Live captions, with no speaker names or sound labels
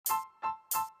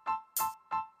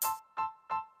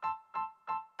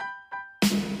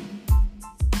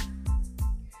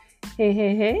Hey,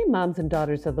 hey, hey, moms and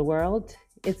daughters of the world.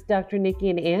 It's Dr. Nikki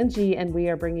and Angie, and we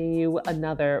are bringing you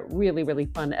another really, really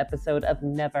fun episode of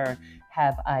Never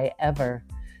Have I Ever.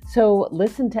 So,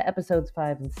 listen to episodes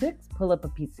 5 and 6, pull up a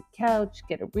piece of couch,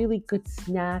 get a really good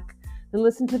snack, then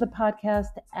listen to the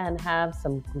podcast and have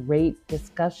some great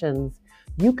discussions.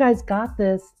 You guys got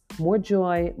this. More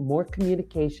joy, more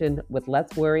communication with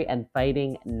less worry and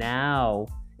fighting now.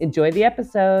 Enjoy the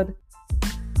episode.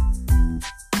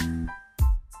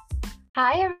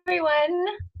 Hi, everyone.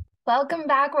 Welcome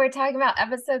back. We're talking about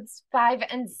episodes 5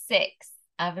 and 6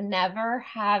 of Never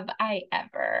Have I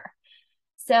Ever.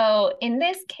 So, in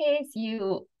this case,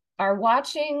 you are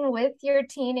watching with your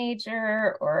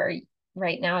teenager, or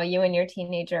right now, you and your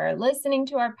teenager are listening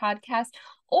to our podcast,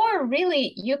 or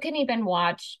really, you can even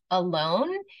watch alone.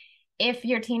 If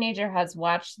your teenager has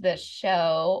watched the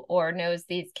show or knows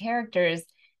these characters,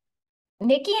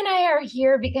 Nikki and I are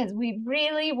here because we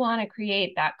really want to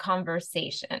create that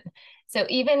conversation. So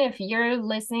even if you're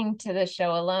listening to the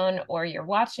show alone or you're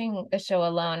watching the show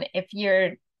alone, if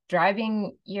you're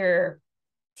driving your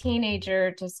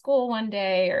teenager to school one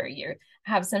day or you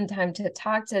have some time to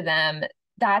talk to them,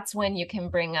 that's when you can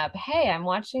bring up, hey, I'm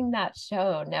watching that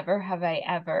show, Never Have I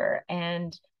Ever.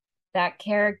 And that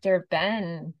character,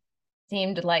 Ben,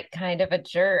 seemed like kind of a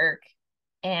jerk.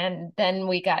 And then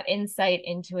we got insight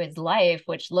into his life,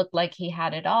 which looked like he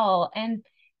had it all. And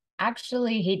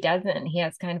actually, he doesn't. He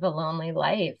has kind of a lonely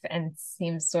life and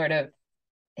seems sort of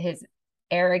his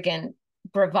arrogant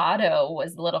bravado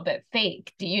was a little bit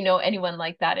fake. Do you know anyone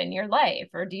like that in your life?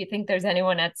 Or do you think there's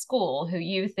anyone at school who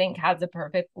you think has a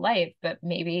perfect life, but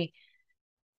maybe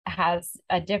has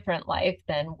a different life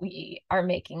than we are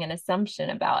making an assumption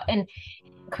about? And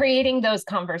creating those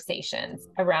conversations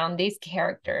around these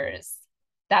characters,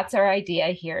 that's our idea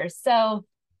here. So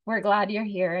we're glad you're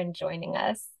here and joining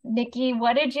us. Nikki,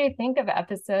 what did you think of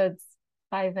episodes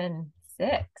 5 and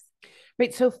 6?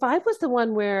 Right. So 5 was the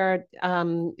one where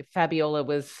Fabiola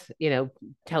was,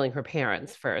 telling her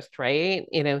parents first, right?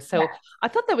 So Yeah. I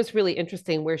thought that was really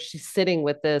interesting where she's sitting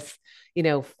with this,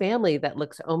 family that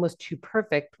looks almost too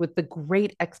perfect with the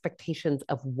great expectations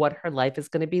of what her life is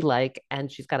going to be like. And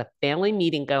she's got a family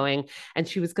meeting going, and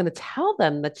she was going to tell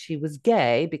them that she was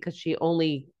gay because she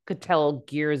only could tell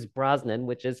Gears Brosnan,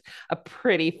 which is a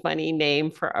pretty funny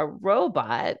name for a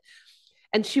robot.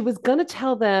 And she was going to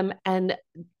tell them, and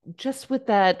just with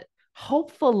that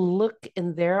hopeful look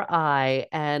in their eye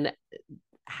and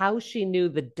how she knew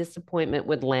the disappointment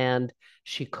would land,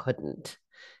 she couldn't.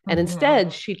 And instead,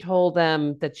 Mm-hmm. she told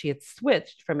them that she had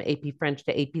switched from AP French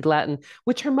to AP Latin,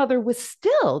 which her mother was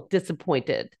still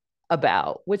disappointed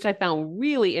about, which I found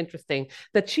really interesting,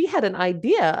 that she had an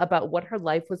idea about what her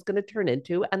life was going to turn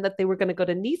into and that they were going to go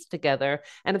to Nice together.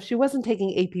 And if she wasn't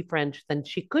taking AP French, then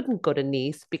she couldn't go to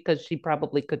Nice because she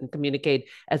probably couldn't communicate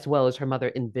as well as her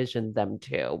mother envisioned them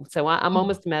to. So I'm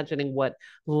almost imagining what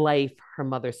life her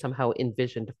mother somehow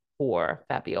envisioned for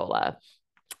Fabiola.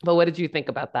 But what did you think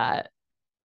about that?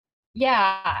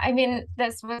 Yeah, I mean,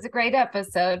 this was a great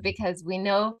episode because we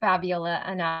know Fabiola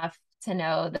enough to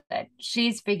know that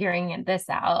she's figuring this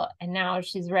out and now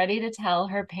she's ready to tell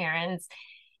her parents.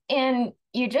 And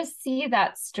you just see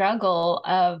that struggle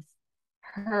of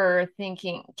her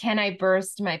thinking, can I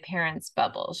burst my parents'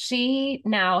 bubble? She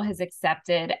now has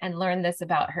accepted and learned this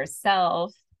about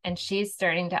herself, and she's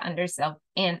starting to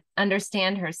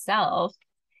understand herself.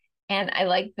 And I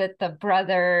like that the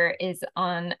brother is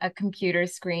on a computer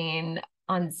screen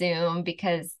on Zoom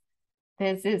because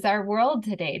this is our world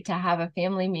today to have a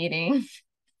family meeting.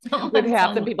 With Someone's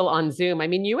half the on. people on Zoom. I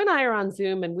mean, you and I are on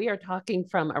Zoom and we are talking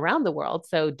from around the world.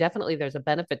 So definitely there's a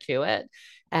benefit to it.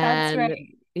 That's And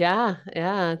right. yeah,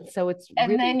 yeah. So it's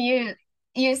And really, then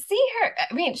you see her.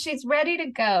 I mean, she's ready to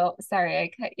go. Sorry,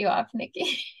 I cut you off,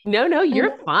 Nikki. no, no, And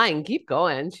you're fine. Keep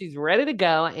going. She's ready to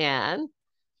go. And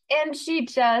and she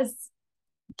just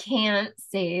can't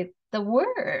say the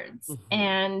words. mhm.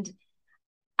 And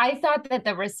I thought that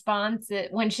the response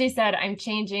when she said, I'm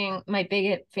changing my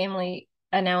big family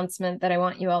announcement that I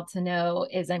want you all to know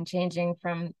is I'm changing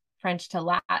from French to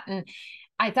Latin.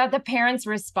 I thought the parents'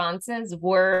 responses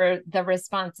were the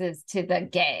responses to the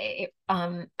gay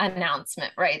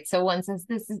announcement, right? So one says,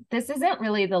 this isn't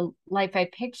really the life I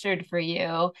pictured for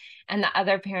you. And the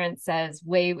other parent says,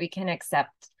 wait, we can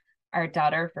accept our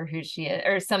daughter for who she is,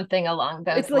 or something along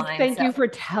It's those like, lines. thank So you for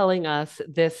telling us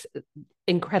this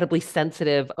incredibly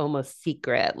sensitive, almost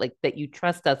secret, like that you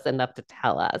trust us enough to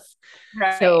tell us.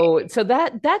 right. So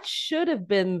that should have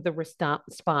been the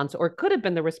response, or could have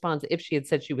been the response if she had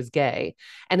said she was gay,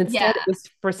 and instead it Yeah, was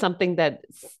for something that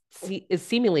is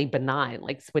seemingly benign,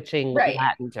 like switching right.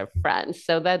 Latin to French.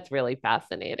 So that's really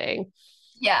fascinating.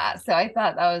 Yeah, so I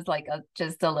thought that was like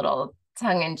just a little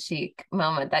tongue-in-cheek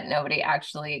moment that nobody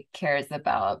actually cares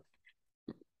about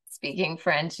speaking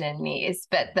French in Nice,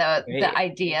 but the Right.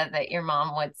 idea that your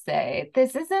mom would say,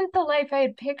 "This isn't the life I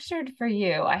had pictured for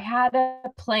you. I had a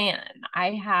plan.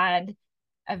 I had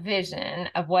a vision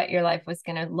of what your life was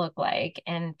going to look like,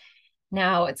 and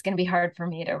now it's going to be hard for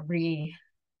me to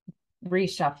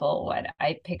reshuffle what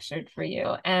I pictured for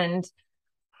you." And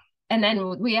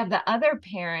then we have the other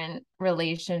parent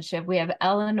relationship. We have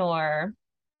Eleanor,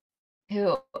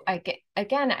 who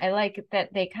again, I like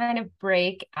that they kind of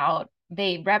break out.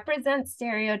 They represent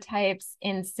stereotypes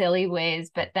in silly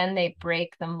ways, but then they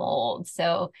break the mold.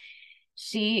 So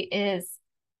she is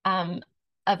um,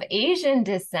 of Asian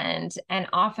descent, and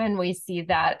often we see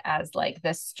that as like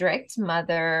the strict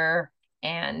mother,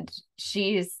 and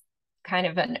she's kind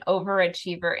of an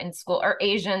overachiever in school, or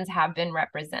Asians have been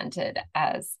represented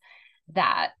as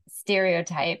that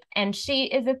stereotype. And she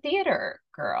is a theater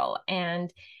girl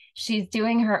and she's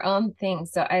doing her own thing.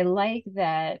 So I like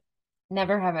that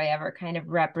Never Have I Ever kind of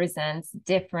represents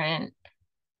different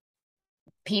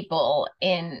people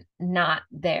in not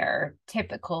their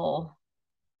typical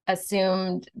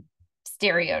assumed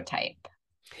stereotype.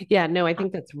 Yeah, no, I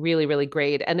think that's really, really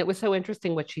great. And it was so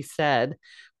interesting what she said.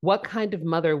 What kind of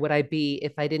mother would I be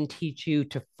if I didn't teach you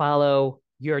to follow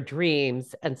your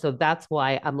dreams? And so that's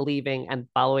why I'm leaving and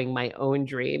following my own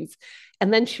dreams.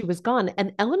 And then she was gone.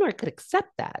 And Eleanor could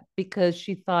accept that because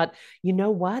she thought, you know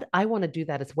what? I want to do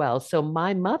that as well. So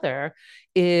my mother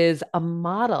is a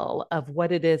model of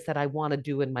what it is that I want to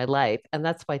do in my life. And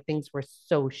that's why things were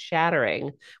so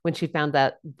shattering when she found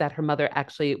that her mother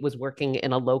actually was working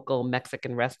in a local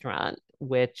Mexican restaurant,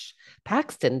 which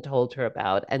Paxton told her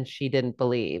about, and she didn't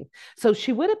believe. So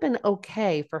she would have been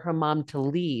okay for her mom to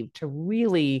leave to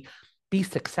really be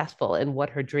successful in what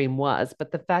her dream was.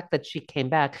 But the fact that she came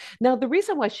back, now the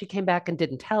reason why she came back and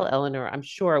didn't tell Eleanor, I'm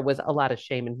sure, was a lot of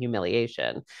shame and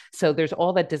humiliation. So there's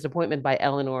all that disappointment by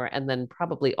Eleanor, and then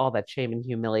probably all that shame and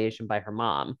humiliation by her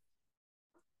mom.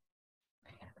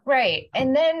 Right.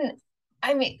 And then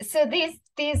I mean, so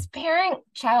these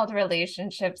parent-child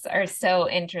relationships are so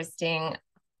interesting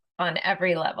on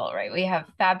every level, right? We have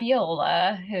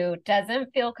Fabiola, who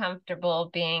doesn't feel comfortable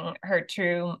being her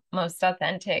true, most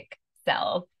authentic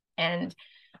self and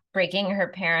breaking her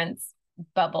parents'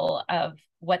 bubble of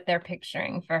what they're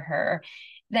picturing for her.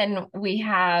 Then we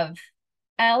have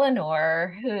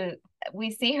Eleanor, who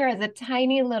we see her as a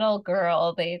tiny little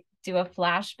girl. They do a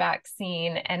flashback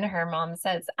scene, and her mom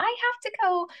says, "I have to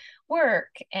go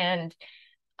work," and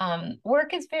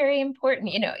work is very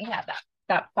important. Yeah,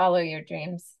 that follow your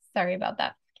dreams. Sorry about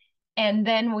that. And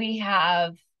then we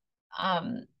have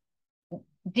um,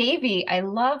 Davy. I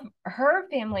love her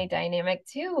family dynamic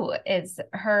too. Is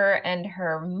her and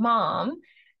her mom,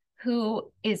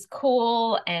 who is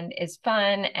cool and is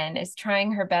fun and is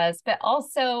trying her best, but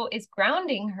also is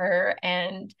grounding her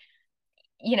and,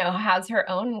 has her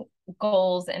own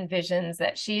goals and visions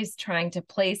that she's trying to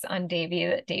place on Davy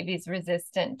that Davy's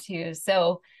resistant to.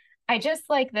 So I just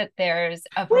like that there's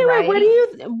a Wait, variety.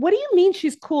 what do you mean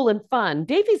she's cool and fun?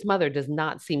 Davy's mother does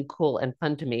not seem cool and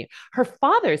fun to me. Her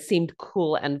father seemed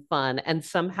cool and fun and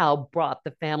somehow brought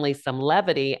the family some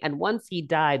levity. And once he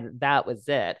died, that was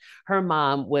it. Her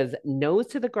mom was nose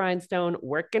to the grindstone,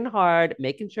 working hard,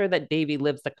 making sure that Davy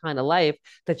lives the kind of life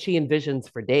that she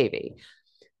envisions for Davy.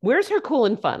 Where's her cool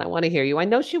and fun? I want to hear you. I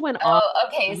know she went off Oh,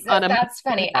 okay. So on a that's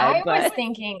funny. head, but I'm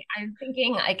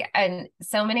thinking like, and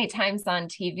so many times on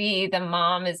TV, the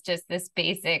mom is just this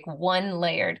basic one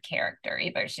layered character.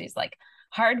 Either she's like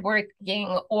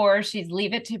hardworking or she's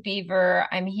leave it to Beaver.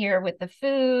 I'm here with the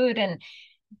food and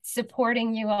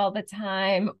supporting you all the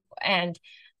time. And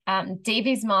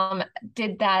Davy's mom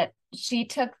did that. She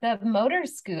took the motor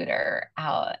scooter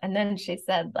out and then she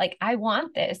said, like, I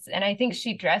want this. And I think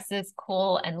she dresses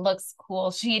cool and looks cool.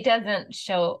 She doesn't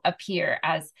appear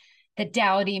as the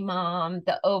dowdy mom,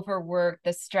 the overworked,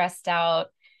 the stressed out,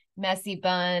 messy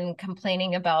bun,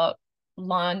 complaining about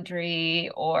laundry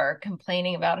or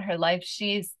complaining about her life.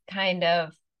 She's kind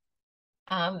of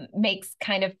makes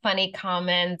kind of funny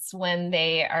comments when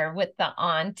they are with the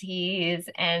aunties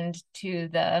and to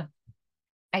the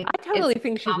I it's totally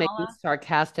think she's making Kamala.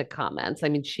 sarcastic comments. I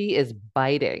mean, she is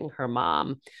biting her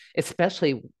mom,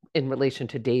 especially in relation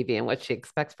to Davy and what she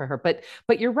expects for her. But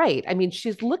you're right. I mean,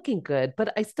 she's looking good,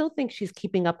 but I still think she's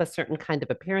keeping up a certain kind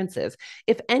of appearances.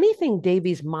 If anything,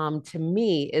 Davy's mom to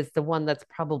me is the one that's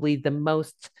probably the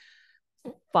most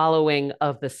following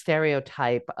of the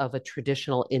stereotype of a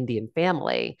traditional Indian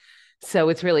family. So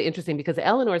it's really interesting because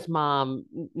Eleanor's mom,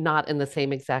 not in the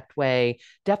same exact way,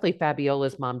 definitely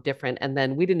Fabiola's mom, different. And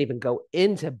then we didn't even go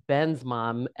into Ben's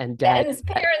mom and dad. Ben's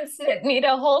parents need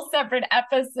a whole separate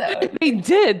episode. They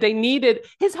did. They needed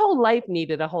his whole life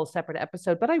needed a whole separate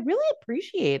episode, but I really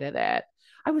appreciated it.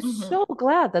 I was Mhm. so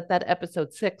glad that that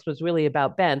episode 6 was really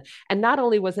about Ben. And not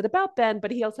only was it about Ben, but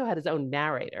he also had his own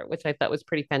narrator, which I thought was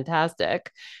pretty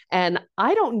fantastic. And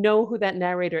I don't know who that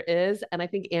narrator is. And I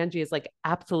think Angie is like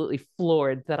absolutely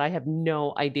floored that I have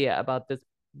no idea about this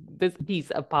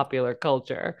piece of popular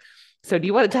culture. So do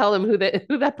you want to tell them who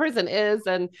that person is?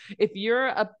 And if you're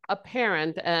a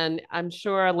parent, and I'm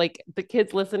sure like the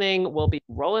kids listening will be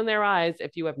rolling their eyes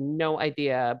if you have no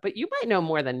idea, but you might know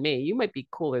more than me. You might be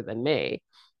cooler than me.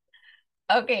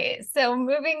 Okay, so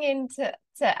moving into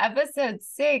episode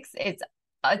 6,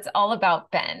 it's all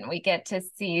about Ben. We get to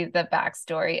see the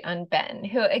backstory on Ben,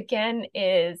 who again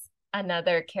is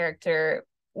another character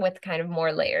with kind of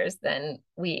more layers than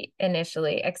we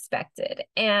initially expected.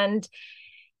 And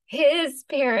his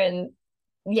parents,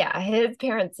 yeah, his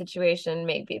parents' situation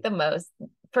may be the most,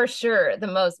 for sure, the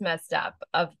most messed up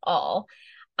of all.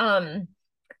 Um,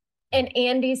 and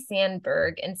Andy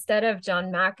Sandberg, instead of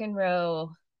John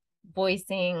McEnroe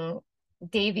voicing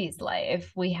Davy's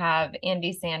life, we have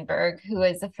Andy Sandberg, who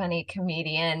is a funny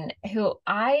comedian who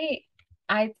I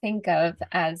think of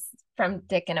as from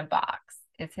Dick in a Box.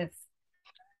 Is his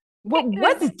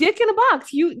What's Dick in a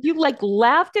Box? You like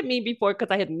laughed at me before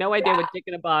because I had no idea what Dick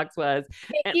in a Box was.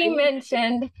 And Nikki I need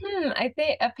mentioned, I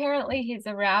think apparently he's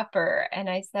a rapper. And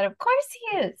I said, of course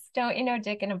he is. Don't you know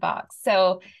Dick in a Box?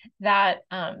 So that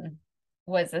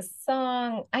was a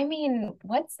song. I mean,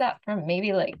 what's that from?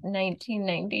 Maybe like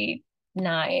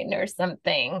 1999 or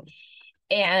something.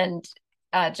 And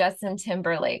Justin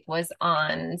Timberlake was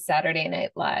on Saturday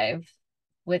Night Live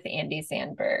with Andy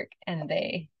Sandberg, and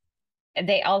they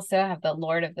also have the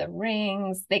Lord of the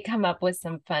Rings. They come up with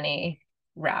some funny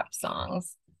rap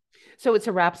songs. So it's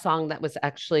a rap song that was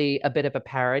actually a bit of a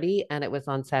parody and it was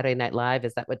on Saturday Night Live.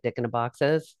 Is that what Dick in a Box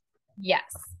is? Yes,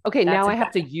 Okay, now that's I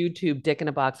have to exactly. YouTube Dick in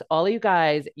a Box. All of you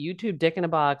guys, YouTube Dick in a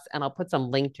Box, and I'll put some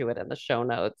link to it in the show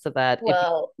notes so that if you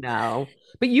Well, know,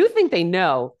 but you think they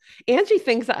know. Angie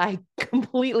thinks I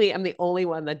completely am the only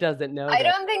one that doesn't know I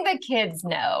this. don't think the kids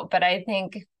know, but I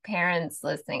think parents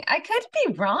listening, I could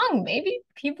be wrong. Maybe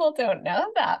people don't know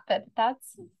that, but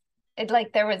that's it.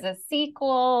 Like there was a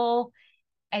sequel.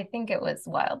 I think it was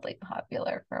wildly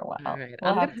popular for a All while. right. We'll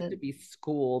I'm gonna have have to. to be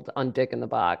schooled on Dick in the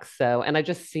Box. So, and I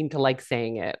just seem to like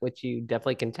saying it, which you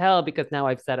definitely can tell because now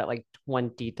I've said it like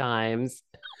 20 times.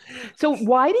 So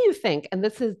why do you think, and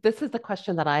this is the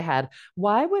question that I had,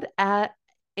 why would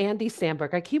Andy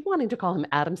Samberg, I keep wanting to call him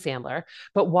Adam Sandler,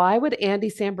 but why would Andy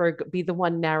Samberg be the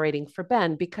one narrating for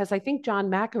Ben? Because I think John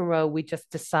McEnroe, we just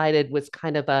decided was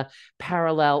kind of a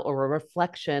parallel or a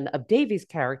reflection of Davy's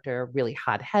character, really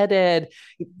hot-headed,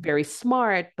 very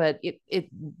smart, but it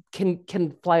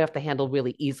can fly off the handle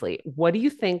really easily. What do you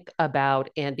think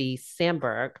about Andy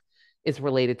Samberg is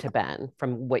related to Ben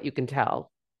from what you can tell?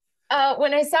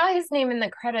 When I saw his name in the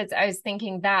credits, I was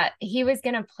thinking that he was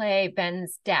going to play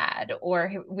Ben's dad,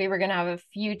 or we were going to have a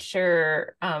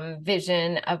future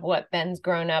vision of what Ben's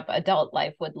grown up adult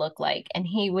life would look like. And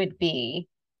he would be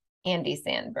Andy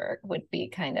Sandberg, would be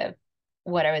kind of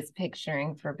what I was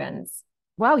picturing for Ben's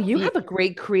Wow, you future. have a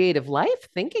great creative life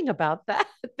thinking about that.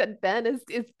 That Ben is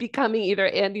becoming either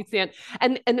Andy Sand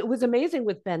and it was amazing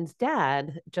with Ben's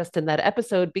dad just in that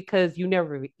episode because you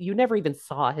never even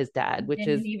saw his dad, which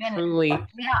Didn't is even, truly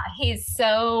yeah, he's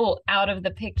so out of the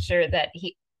picture that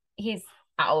he's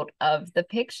out of the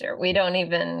picture. We don't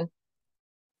even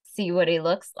see what he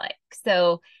looks like.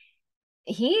 So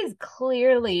he's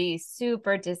clearly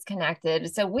super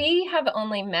disconnected. So we have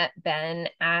only met Ben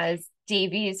as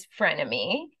Davy's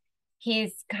frenemy.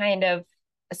 He's kind of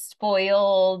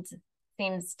spoiled,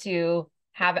 seems to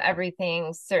have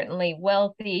everything, certainly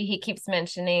wealthy. He keeps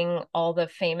mentioning all the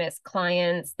famous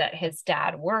clients that his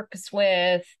dad works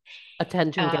with.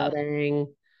 attention Uh, getting, yeah.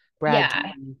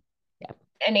 bragging. Yeah.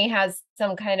 And he has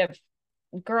some kind of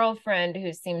girlfriend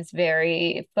who seems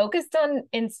very focused on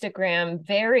Instagram,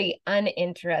 very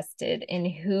uninterested in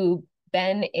who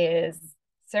Ben is,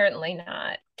 certainly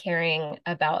not caring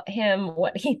about him,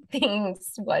 what he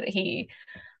thinks, what he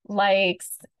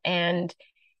likes. And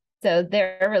so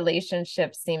their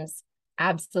relationship seems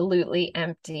absolutely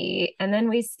empty. And then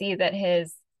we see that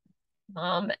his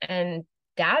mom and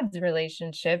dad's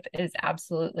relationship is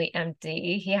absolutely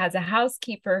empty. He has a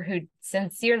housekeeper who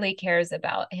sincerely cares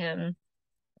about him,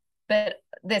 but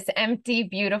this empty,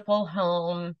 beautiful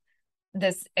home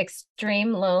this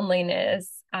extreme loneliness.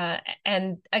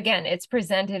 And again, it's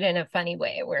presented in a funny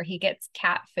way where he gets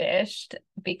catfished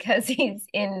because he's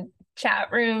in chat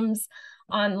rooms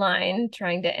online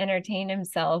trying to entertain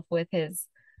himself with his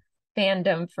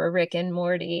fandom for Rick and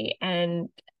Morty. And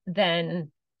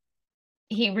then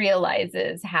he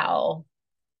realizes how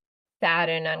sad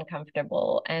and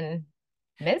uncomfortable and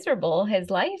miserable his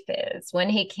life is when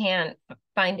he can't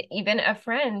find even a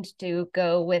friend to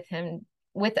go with him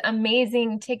with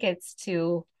amazing tickets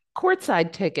to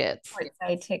Courtside tickets. to the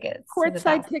Courtside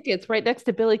basketball. tickets right next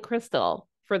to Billy Crystal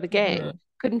for the game. Mhm.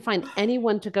 Couldn't find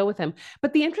anyone to go with him.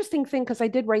 But the interesting thing, because I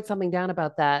did write something down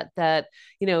about that, that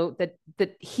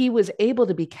he was able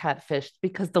to be catfished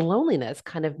because the loneliness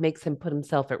kind of makes him put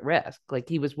himself at risk. Like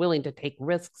he was willing to take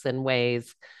risks in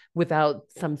ways without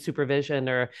some supervision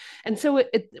and so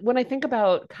when I think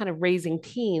about kind of raising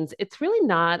teens, it's really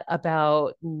not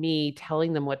about me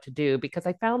telling them what to do, because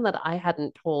I found that I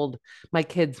hadn't told my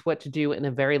kids what to do in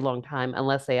a very long time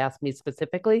unless they asked me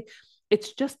specifically.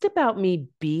 It's just about me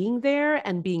being there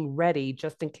and being ready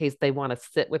just in case they want to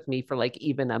sit with me for like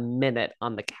even a minute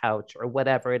on the couch or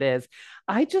whatever it is.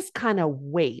 I just kind of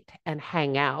wait and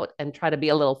hang out and try to be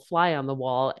a little fly on the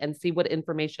wall and see what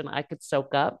information I could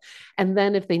soak up. And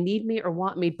then if they need me or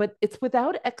want me, but it's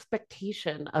without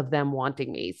expectation of them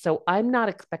wanting me. So I'm not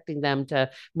expecting them to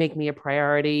make me a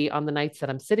priority on the nights that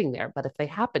I'm sitting there. But if they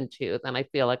happen to, then I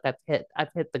feel like I've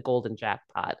hit the golden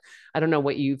jackpot. I don't know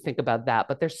what you think about that,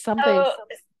 but there's something. Oh,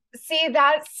 see,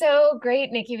 that's so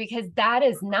great, Nikki, because that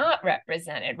is not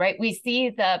represented, right? We see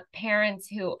the parents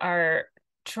who are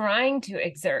trying to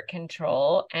exert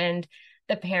control and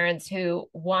the parents who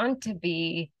want to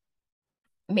be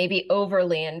maybe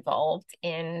overly involved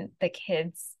in the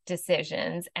kids'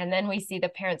 decisions. And then we see the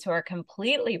parents who are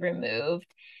completely removed.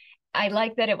 I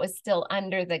like that it was still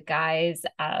under the guise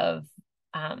of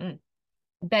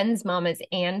Ben's mom is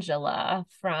Angela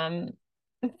from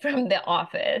The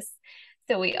Office.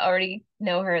 So we already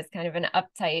know her as kind of an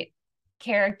uptight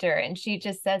character. And she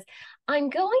just says, I'm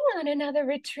going on another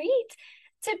retreat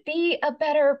to be a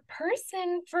better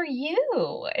person for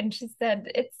you. And she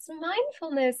said, it's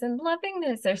mindfulness and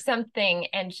lovingness or something.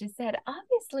 And she said,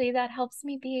 obviously, that helps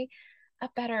me be a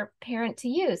better parent to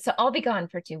you. So I'll be gone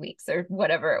for 2 weeks or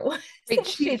whatever it was. Right,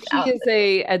 She's she out. is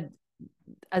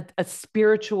a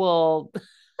spiritual.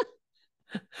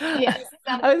 Yes,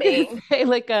 I was going to something. say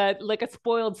like a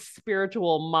spoiled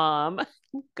spiritual mom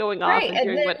going off Right. and And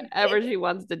doing then whatever she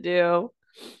wants to do.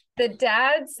 the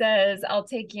dad says, I'll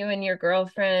take you and your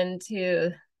girlfriend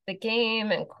to the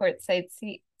game and courtside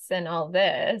seats and all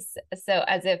this. So,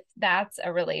 as if that's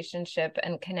a relationship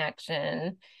and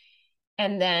connection.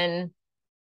 And then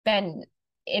Ben,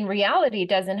 in reality,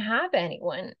 doesn't have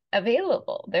anyone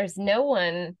available. There's no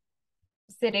one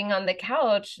sitting on the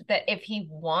couch that if he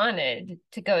wanted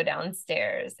to go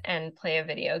downstairs and play a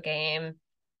video game,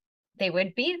 they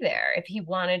would be there if he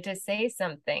wanted to say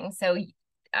something. So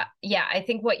yeah, I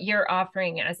think what you're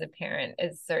offering as a parent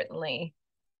is certainly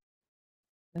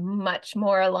much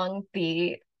more along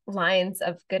the lines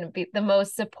of going to be the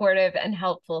most supportive and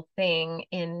helpful thing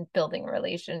in building a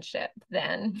relationship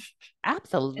than.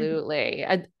 Absolutely.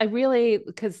 I really,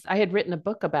 because I had written a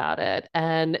book about it.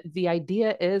 And the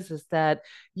idea is that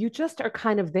you just are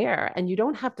kind of there and you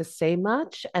don't have to say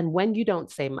much. And when you don't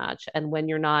say much and when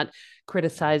you're not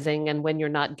criticizing and when you're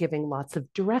not giving lots of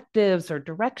directives or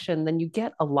direction, then you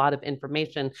get a lot of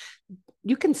information.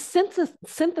 You can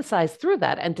synthesize through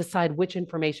that and decide which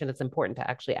information is important to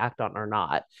actually act on or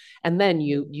not. And then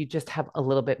you just have a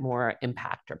little bit more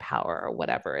impact or power or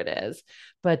whatever it is.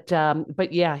 But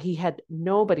yeah, he had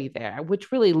nobody there,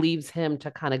 which really leaves him to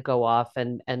kind of go off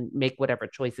and make whatever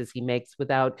choices he makes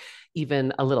without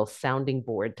even a little sounding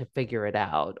board to figure it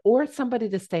out or somebody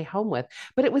to stay home with.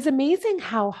 But it was amazing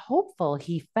how hopeful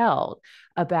he felt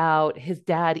about his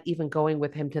dad even going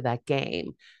with him to that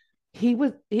game.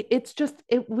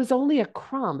 It was only a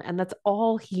crumb and that's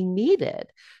all he needed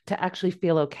to actually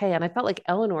feel okay. And I felt like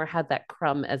Eleanor had that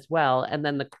crumb as well, and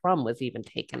then the crumb was even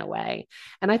taken away.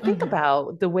 And I think Mhm.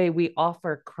 about the way we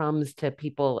offer crumbs to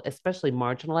people, especially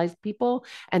marginalized people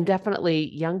and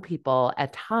definitely young people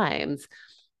at times,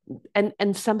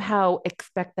 and somehow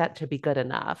expect that to be good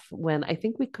enough when I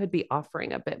think we could be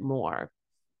offering a bit more.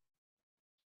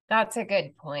 That's a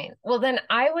good point. Well, then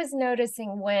I was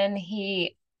noticing when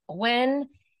he's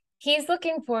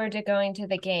looking forward to going to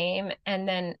the game and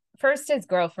then first his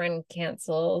girlfriend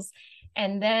cancels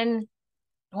and then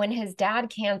when his dad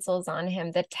cancels on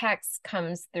him, the text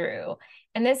comes through.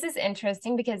 And this is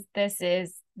interesting because this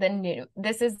is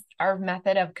our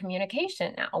method of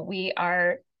communication now.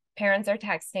 Parents are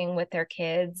texting with their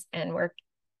kids and we're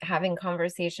having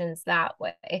conversations that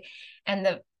way. And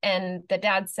the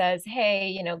dad says,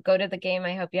 hey, go to the game.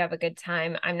 I hope you have a good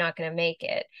time. I'm not going to make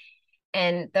it.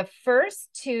 And the first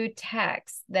two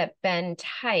texts that Ben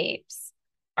types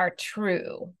are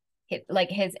true. Like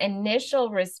his initial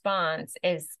response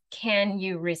is, can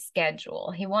you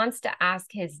reschedule? He wants to ask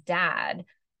his dad,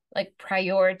 like,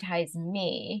 prioritize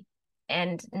me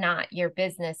and not your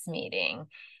business meeting.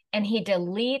 And he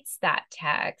deletes that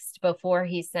text before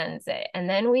he sends it. And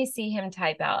then we see him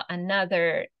type out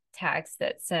another text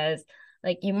that says,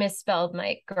 like, you misspelled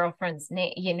my girlfriend's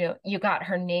name, you got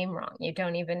her name wrong, you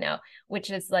don't even know,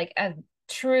 which is like a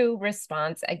true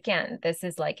response. Again, this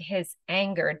is like his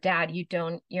anger. Dad,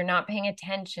 you're not paying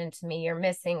attention to me, you're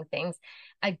missing things.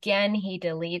 Again, he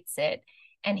deletes it,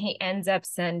 and he ends up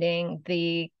sending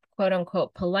the quote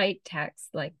unquote polite text,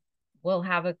 like, we'll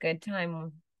have a good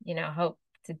time, hope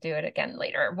to do it again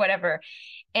later, or whatever.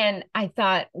 And I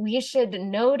thought we should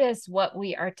notice what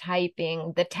we are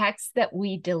typing. The texts that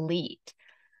we delete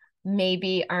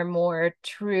maybe are more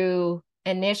true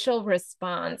initial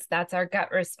response. That's our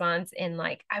gut response in,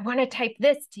 like, I want to type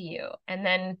this to you. And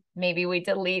then maybe we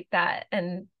delete that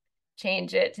and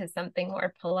change it to something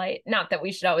more polite. Not that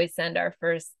we should always send our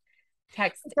first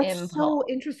text That's so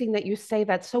interesting that you say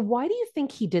that. So why do you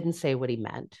think he didn't say what he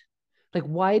meant? Like,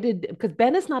 because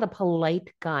Ben is not a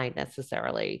polite guy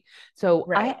necessarily. So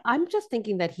right. I'm just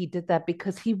thinking that he did that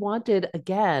because he wanted,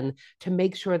 again, to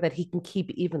make sure that he can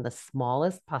keep even the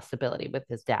smallest possibility with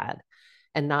his dad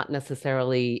and not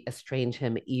necessarily estrange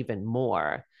him even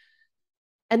more.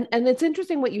 And it's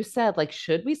interesting what you said, like,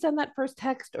 should we send that first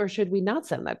text or should we not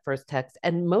send that first text?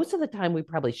 And most of the time we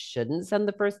probably shouldn't send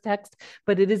the first text,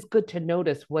 but it is good to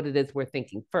notice what it is we're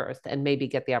thinking first and maybe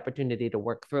get the opportunity to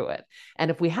work through it.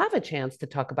 And if we have a chance to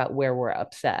talk about where we're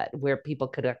upset, where people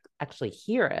could actually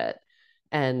hear it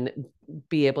and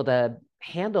be able to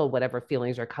handle whatever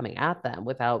feelings are coming at them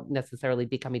without necessarily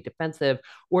becoming defensive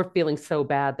or feeling so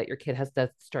bad that your kid has to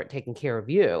start taking care of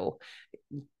you,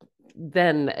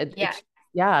 then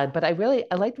yeah, but I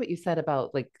liked what you said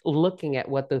about, like, looking at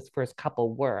what those first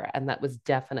couple were, and that was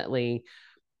definitely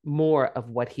more of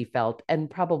what he felt and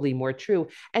probably more true.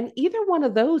 And either one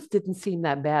of those didn't seem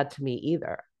that bad to me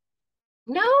either.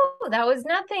 No, that was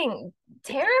nothing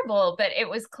terrible, but it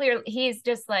was clear he's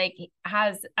just like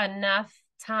has enough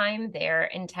time there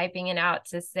in typing it out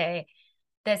to say,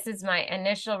 this is my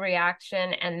initial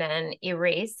reaction, and then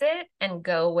erase it and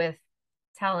go with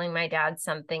telling my dad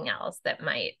something else that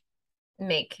might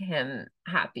make him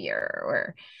happier,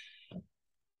 or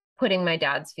putting my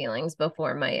dad's feelings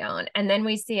before my own. And then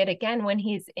we see it again when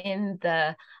he's in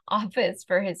the office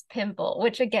for his pimple,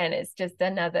 which again is just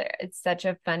it's such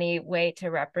a funny way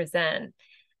to represent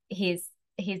he's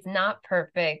not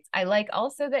perfect. I like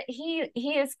also that he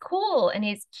is cool and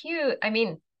he's cute. I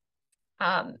mean,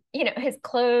 his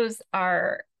clothes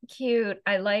are cute.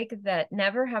 I like that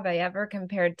Never Have I Ever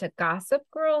compared to Gossip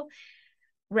Girl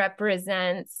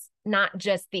represents not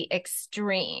just the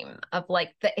extreme of,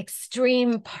 like, the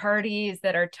extreme parties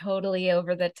that are totally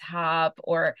over the top,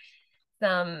 or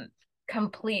some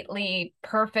completely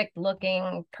perfect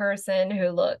looking person who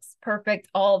looks perfect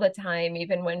all the time,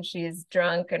 even when she's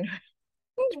drunk, and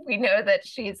we know that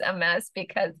she's a mess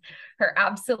because her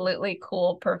absolutely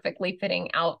cool, perfectly fitting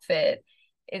outfit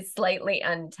is slightly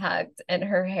untucked and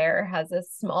her hair has a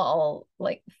small,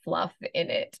 like, fluff in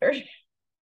it.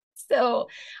 So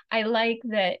I like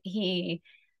that we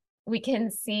can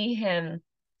see him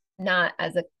not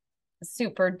as a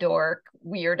super dork,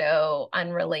 weirdo,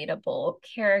 unrelatable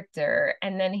character.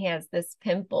 And then he has this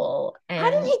pimple. How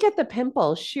did And he get the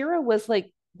pimple? Shira was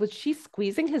like, was she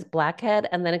squeezing his blackhead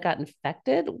and then it got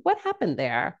infected? What happened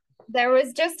there? there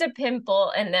was just a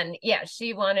pimple. And then, yeah,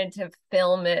 she wanted to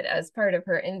film it as part of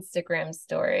her Instagram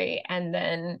story. And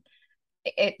then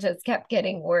it just kept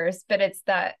getting worse. But it's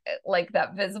that, like,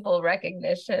 that visible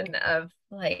recognition of,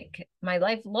 like, my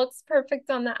life looks perfect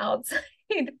on the outside,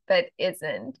 but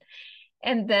isn't.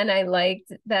 And then I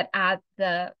liked that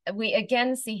we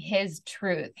again see his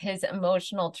truth, his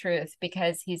emotional truth,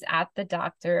 because he's at the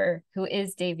doctor who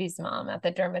is Davy's mom, at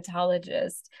the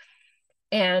dermatologist.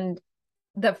 And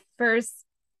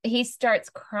he starts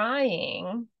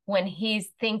crying when he's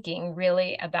thinking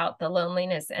really about the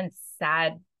loneliness and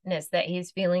sadness that he's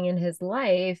feeling in his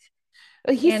life.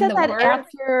 He And said the that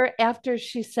words, after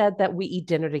she said that we eat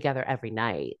dinner together every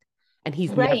night, and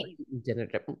he's never right. eaten dinner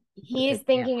with He's his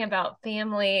thinking family. about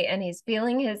family and he's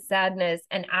feeling his sadness.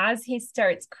 And as he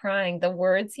starts crying, the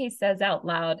words he says out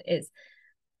loud is,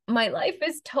 my life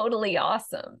is totally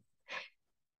awesome.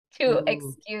 to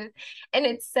excuse. And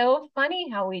it's so funny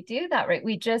how we do that, right?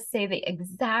 We just say the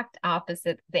exact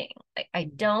opposite thing. Like, I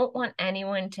don't want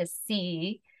anyone to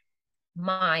see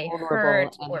my Vulnerable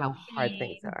hurt and or how hard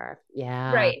things pain. are.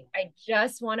 Yeah. Right. I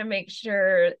just want to make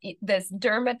sure this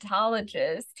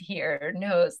dermatologist here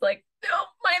knows, like, no,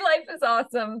 my life is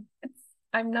awesome.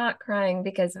 I'm not crying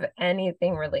because of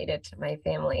anything related to my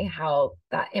family, how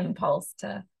that impulse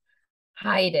to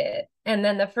hide it. And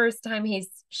then the first time he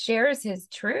shares his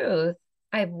truth,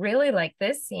 I really like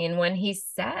this scene when he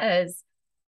says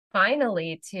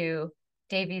finally to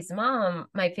Davy's mom,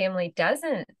 my family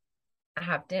doesn't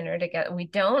have dinner together. We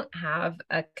don't have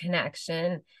a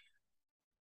connection.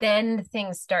 Then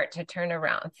things start to turn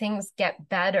around. Things get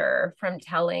better from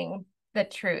telling the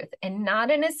truth, and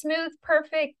not in a smooth,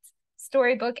 perfect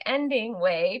storybook ending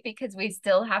way, because we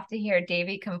still have to hear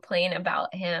Davy complain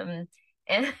about him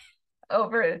and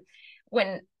over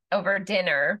when over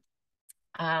dinner.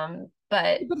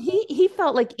 But But he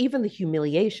felt like even the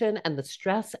humiliation and the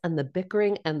stress and the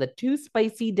bickering and the too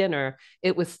spicy dinner,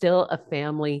 it was still a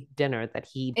family dinner that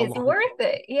he it's belonged worth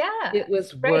to. it. Yeah. It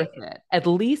was Right. worth it. At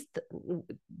least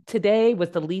today was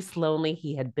the least lonely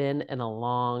he had been in a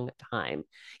long time,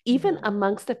 even Mhm.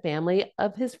 amongst a family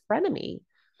of his frenemy,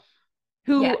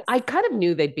 who Yes. I kind of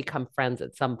knew they'd become friends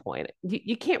at some point.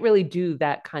 You can't really do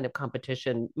that kind of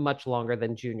competition much longer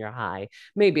than junior high,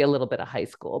 maybe a little bit of high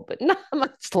school, but not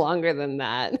much longer than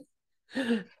that.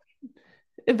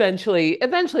 Eventually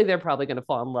they're probably going to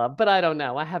fall in love, but I don't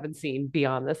know. I haven't seen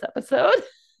beyond this episode.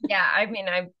 Yeah, I mean,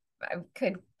 I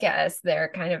could guess they're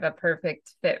kind of a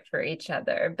perfect fit for each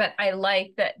other. But I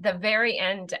like that the very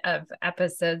end of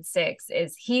episode 6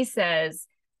 is he says,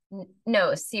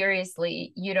 no,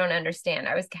 seriously, you don't understand.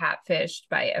 I was catfished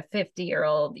by a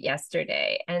 50-year-old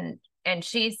yesterday. And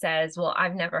she says, well,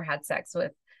 I've never had sex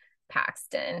with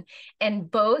Paxton. And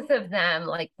both of them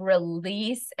like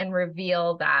release and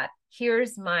reveal that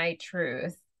here's my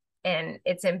truth. And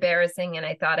it's embarrassing. And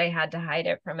I thought I had to hide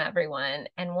it from everyone.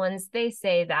 And once they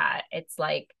say that, it's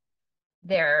like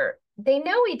they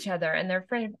know each other, and their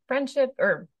friendship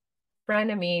or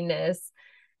freneminess.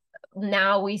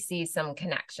 Now we see some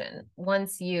connection.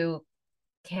 Once you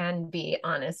can be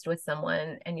honest with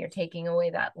someone and you're taking away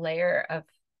that layer of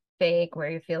fake where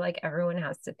you feel like everyone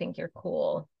has to think you're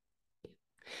cool.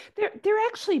 They're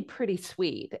actually pretty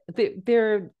sweet.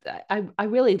 I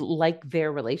really like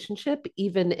their relationship,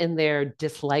 even in their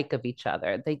dislike of each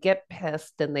other. They get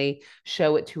pissed and they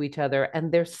show it to each other,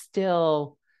 and they're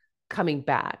still coming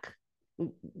back.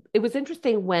 It was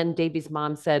interesting when Davy's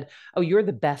mom said, "Oh, you're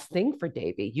the best thing for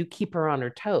Davy. You keep her on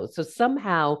her toes." So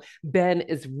somehow Ben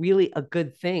is really a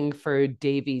good thing for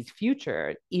Davy's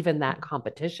future, even that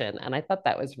competition. And I thought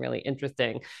that was really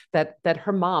interesting that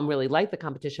her mom really liked the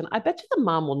competition. I bet you the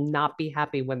mom will not be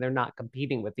happy when they're not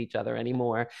competing with each other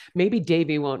anymore. Maybe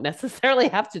Davy won't necessarily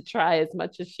have to try as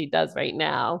much as she does right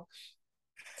now.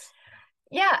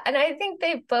 Yeah, and I think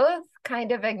they both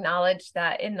kind of acknowledged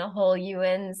that in the whole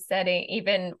UN setting,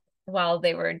 even while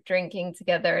they were drinking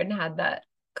together and had that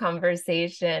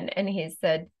conversation. And he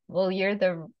said, well,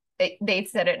 they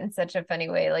said it in such a funny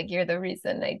way, like, you're the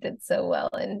reason I did so well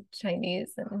in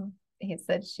Chinese. And he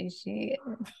said, she.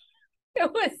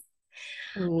 It was,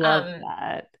 Love um,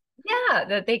 that. yeah,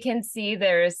 that they can see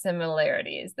their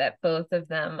similarities, that both of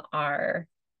them are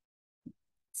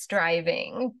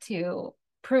striving to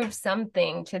prove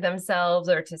something to themselves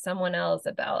or to someone else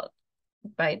about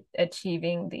by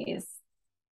achieving these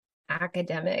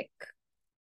academic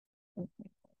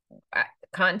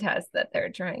contests that they're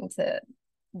trying to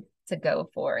go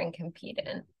for and compete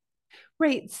in.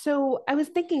 Right. So I was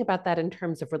thinking about that in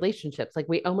terms of relationships. Like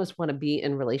we almost want to be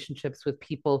in relationships with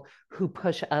people who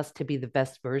push us to be the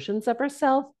best versions of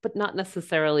ourselves, but not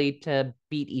necessarily to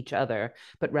beat each other,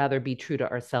 but rather be true to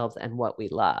ourselves and what we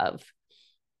love.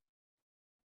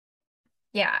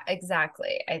 Yeah,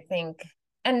 exactly. I think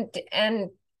and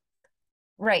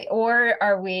right. Or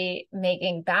are we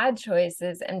making bad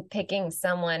choices and picking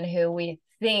someone who we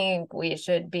think we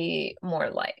should be more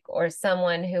like, or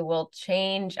someone who will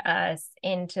change us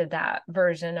into that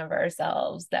version of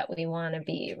ourselves that we want to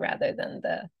be, rather than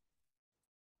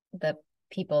the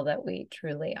people that we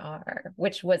truly are,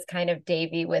 which was kind of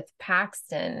Davy with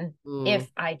Paxton. Mm. If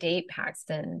I date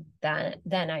Paxton, then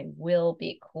I will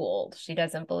be cool. She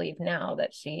doesn't believe now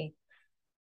that she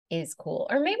is cool.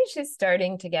 Or maybe she's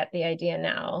starting to get the idea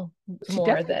now She more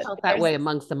definitely that felt that way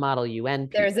amongst the Model UN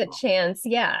there's a people. chance,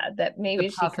 yeah, that The maybe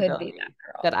she could be that possibility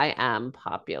that girl. I am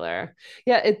popular.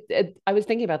 Yeah, I was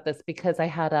thinking about this because I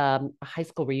had a high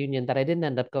school reunion that I didn't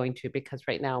end up going to because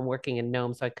right now I'm working in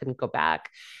Nome, so I couldn't go back.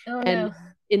 Oh And no.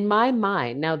 in my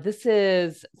mind, now this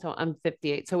is, so I'm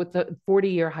 58, so it's a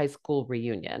 40-year high school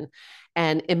reunion.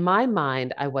 And in my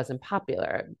mind, I wasn't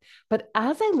popular. But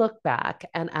as I look back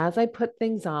and as I put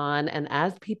things on and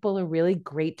as people are really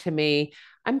great to me,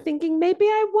 I'm thinking maybe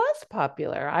I was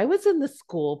popular. I was in the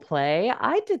school play.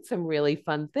 I did some really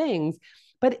fun things.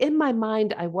 But in my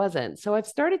mind, I wasn't. So I've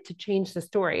started to change the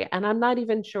story. And I'm not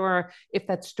even sure if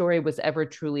that story was ever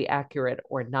truly accurate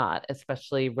or not,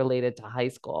 especially related to high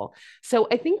school. So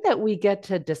I think that we get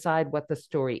to decide what the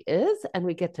story is and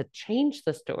we get to change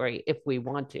the story if we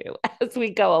want to as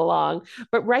we go along.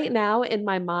 But right now, in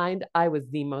my mind, I was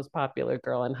the most popular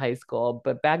girl in high school.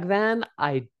 But back then,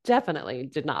 I definitely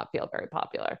did not feel very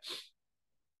popular.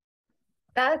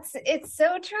 It's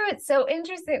so true. It's so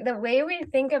interesting the way we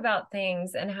think about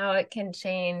things and how it can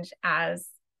change as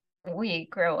we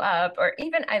grow up, or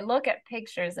even I look at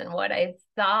pictures and what I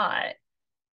thought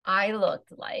I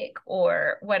looked like,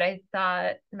 or what I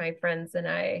thought my friends and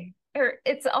I, or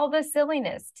it's all the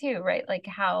silliness too, right? Like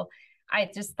how I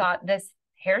just thought this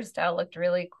hairstyle looked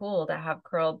really cool to have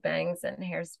curled bangs and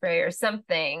hairspray or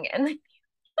something. And then you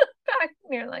look back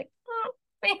and you're like, oh,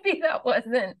 maybe that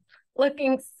wasn't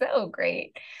looking so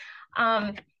great.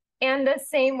 Um, and the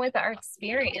same with our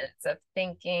experience of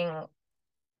thinking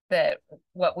that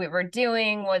what we were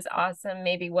doing was awesome,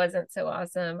 maybe wasn't so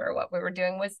awesome, or what we were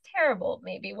doing was terrible,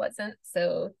 maybe wasn't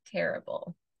so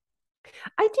terrible.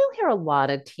 I do hear a lot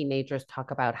of teenagers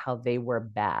talk about how they were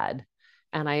bad.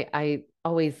 And I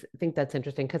always think that's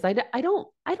interesting because I don't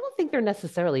think they're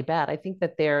necessarily bad. I think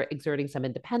that they're exerting some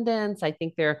independence. I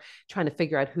think they're trying to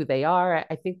figure out who they are.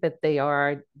 I think that they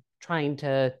are trying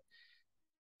to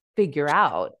figure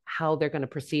out how they're going to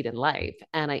proceed in life.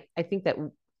 And I think that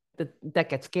that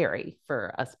gets scary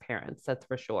for us parents, that's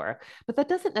for sure. But that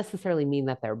doesn't necessarily mean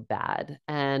that they're bad.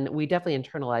 And we definitely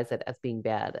internalize it as being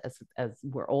bad as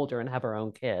we're older and have our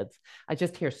own kids. I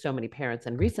just hear so many parents,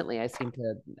 and recently I seem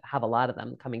to have a lot of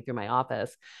them coming through my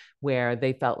office where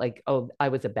they felt like, oh, I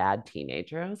was a bad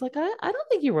teenager. I was like, I don't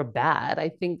think you were bad. I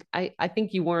think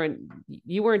you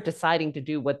weren't deciding to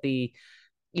do what the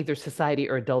either society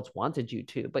or adults wanted you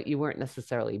to, but you weren't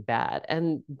necessarily bad.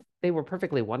 And they were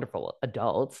perfectly wonderful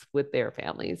adults with their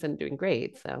families and doing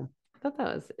great. So I thought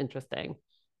that was interesting.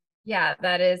 Yeah,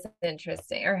 that is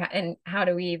interesting. And how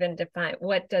do we even define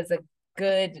what does a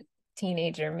good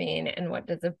teenager mean and what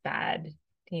does a bad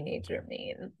teenager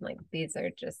mean? Like these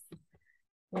are just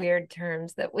weird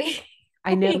terms that we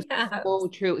I know, we have. so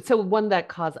true. So one that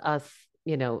caused us,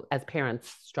 as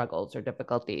parents, struggles or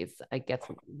difficulties, I guess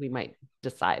we might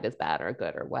decide as bad or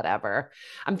good or whatever.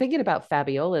 I'm thinking about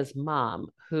Fabiola's mom,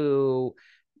 who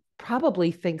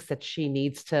probably thinks that she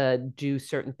needs to do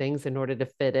certain things in order to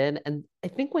fit in. And I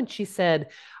think when she said,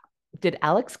 did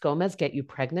Alex Gomez get you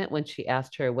pregnant, when she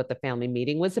asked her what the family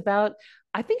meeting was about,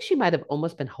 I think she might have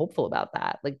almost been hopeful about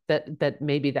that. Like that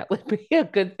maybe that would be a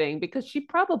good thing because she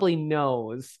probably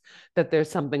knows that there's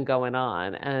something going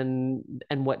on and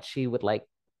what she would like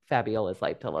Fabiola's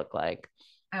life to look like.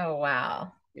 Oh,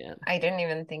 wow. Yeah. I didn't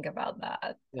even think about that.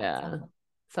 That's Yeah.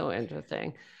 So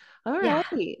interesting. All yeah.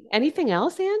 right. Anything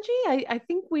else, Angie? I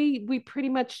think we pretty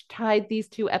much tied these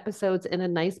two episodes in a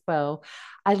nice bow.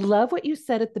 I love what you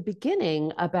said at the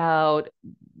beginning about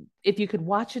if you could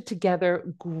watch it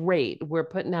together, great. We're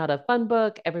putting out a fun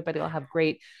book. Everybody will have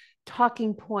great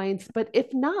talking points. But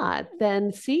if not,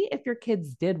 then see if your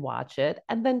kids did watch it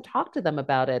and then talk to them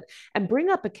about it and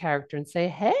bring up a character and say,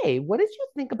 hey, what did you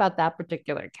think about that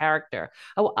particular character?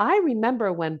 Oh, I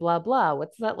remember when blah, blah.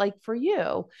 What's that like for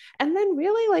you? And then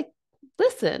really like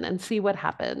listen and see what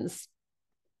happens.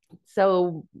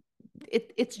 So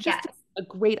it's just Yes. a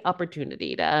great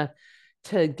opportunity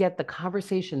to get the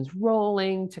conversations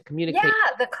rolling, to Yeah, communicate.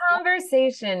 the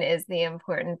conversation is the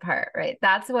important part, right?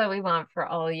 That's what we want for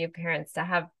all you parents to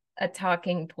have a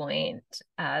talking point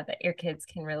that your kids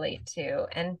can relate to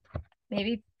and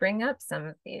maybe bring up some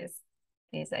of these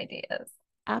ideas.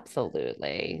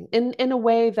 Absolutely. In a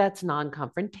way that's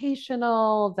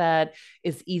non-confrontational, that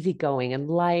is easygoing and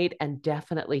light and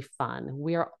definitely fun.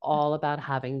 We are all about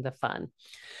having the fun.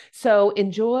 So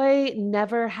enjoy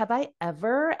Never Have I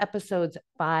Ever, episodes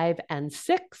 5 and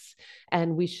 6.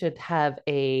 And we should have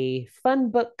a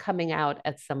fun book coming out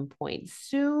at some point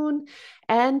soon.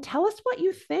 And tell us what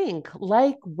you think.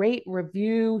 Like, rate,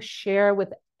 review, share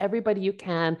with everybody you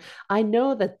can. I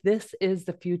know that this is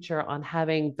the future on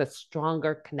having the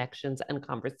stronger connections and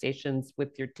conversations with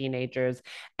your teenagers.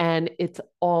 And it's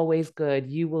always good.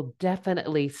 You will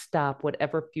definitely stop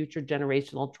whatever future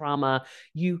generational trauma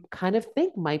you kind of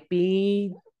think might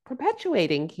be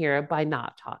perpetuating here by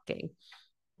not talking.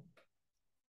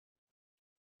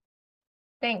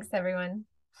 Thanks, everyone.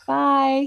 Bye.